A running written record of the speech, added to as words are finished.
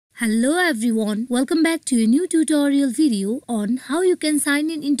Hello everyone, welcome back to a new tutorial video on how you can sign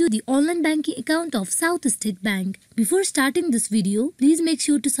in into the online banking account of SouthState Bank. Before starting this video, please make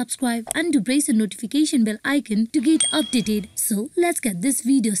sure to subscribe and to press the notification bell icon to get updated. So let's get this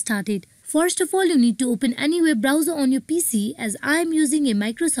video started. First of all, you need to open any web browser on your PC as I am using a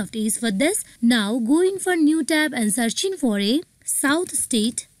Microsoft Edge for this. Now go in for new tab and searching for a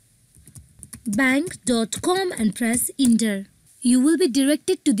southstatebank.com and press enter. You will be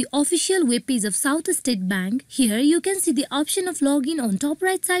directed to the official webpage of SouthState Bank. Here you can see the option of login on top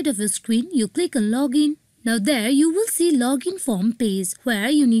right side of your screen. You click on login. Now there you will see login form page where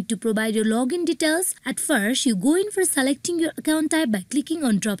you need to provide your login details. At first you go in for selecting your account type by clicking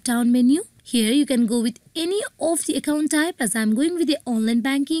on drop down menu. Here you can go with any of the account type as I am going with the online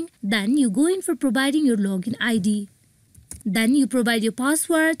banking. Then you go in for providing your login ID. Then you provide your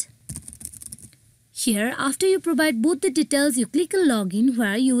password. Here, after you provide both the details, you click on login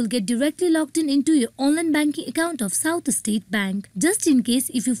where you will get directly logged in into your online banking account of SouthState Bank. Just in case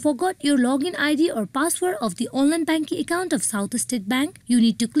if you forgot your login ID or password of the online banking account of SouthState Bank, you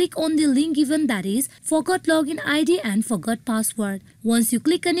need to click on the link given, that is forgot login ID and forgot password. Once you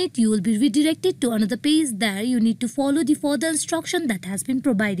click on it, you will be redirected to another page. There you need to follow the further instruction that has been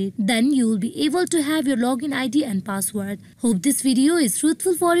provided. Then you will be able to have your login ID and password. Hope this video is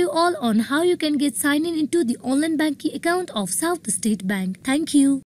fruitful for you all on how you can get signed in into the online banking account of SouthState Bank. Thank you.